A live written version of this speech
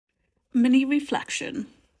Mini reflection.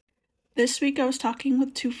 This week I was talking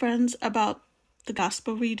with two friends about the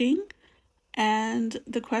gospel reading, and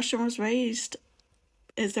the question was raised,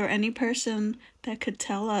 is there any person that could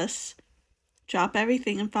tell us, drop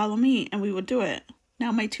everything and follow me, and we would do it?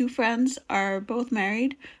 Now, my two friends are both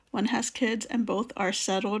married, one has kids, and both are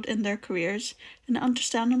settled in their careers, and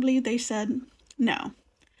understandably they said no.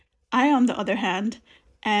 I, on the other hand,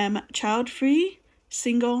 am child-free,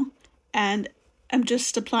 single, and I'm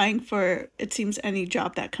just applying for, it seems, any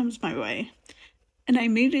job that comes my way. And I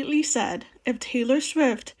immediately said, if Taylor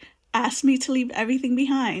Swift asked me to leave everything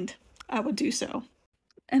behind, I would do so.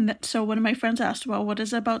 And so one of my friends asked, well, what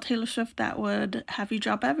is it about Taylor Swift that would have you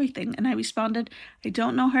drop everything? And I responded, I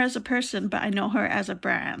don't know her as a person, but I know her as a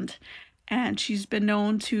brand. And she's been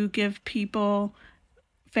known to give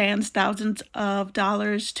fans thousands of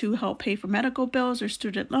dollars to help pay for medical bills or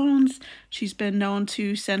student loans. She's been known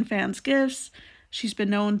to send fans gifts. She's been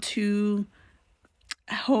known to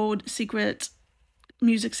hold secret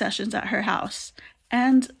music sessions at her house.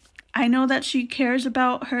 And I know that she cares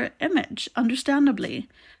about her image, understandably.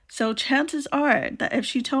 So chances are that if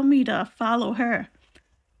she told me to follow her,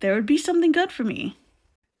 there would be something good for me.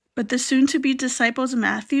 But the soon-to-be disciples of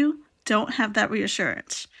Matthew don't have that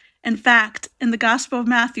reassurance. In fact, in the Gospel of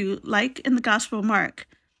Matthew, like in the Gospel of Mark,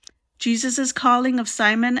 Jesus' calling of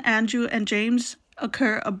Simon, Andrew, and James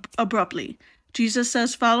occur abruptly. Jesus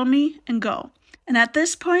says, follow me and go. And at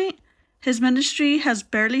this point, his ministry has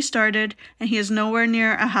barely started and he is nowhere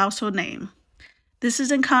near a household name. This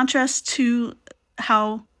is in contrast to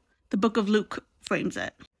how the book of Luke frames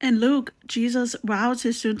it. In Luke, Jesus wows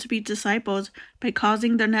his soon-to-be disciples by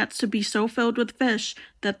causing their nets to be so filled with fish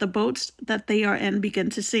that the boats that they are in begin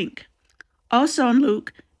to sink. Also in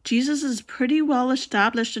Luke, Jesus is pretty well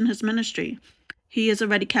established in his ministry. He is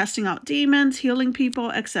already casting out demons, healing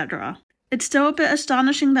people, etc. It's still a bit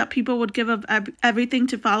astonishing that people would give up everything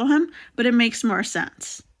to follow him, but it makes more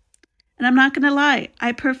sense. And I'm not going to lie,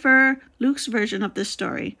 I prefer Luke's version of this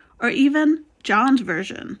story, or even John's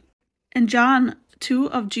version. In John, two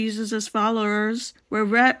of Jesus' followers were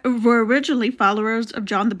originally followers of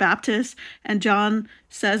John the Baptist, and John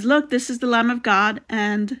says, look, this is the Lamb of God,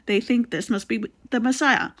 and they think this must be the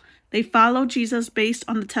Messiah. They follow Jesus based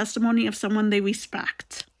on the testimony of someone they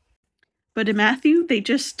respect. But in Matthew, they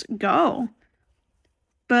just go.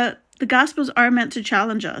 But the Gospels are meant to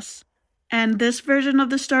challenge us. And this version of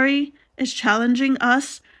the story is challenging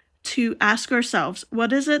us to ask ourselves,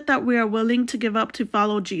 what is it that we are willing to give up to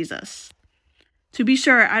follow Jesus? To be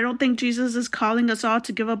sure, I don't think Jesus is calling us all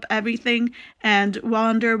to give up everything and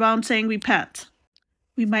wander around saying repent.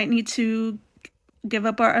 We might need to give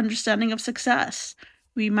up our understanding of success.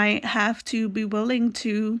 We might have to be willing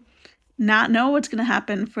to not know what's going to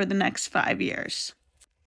happen for the next 5 years.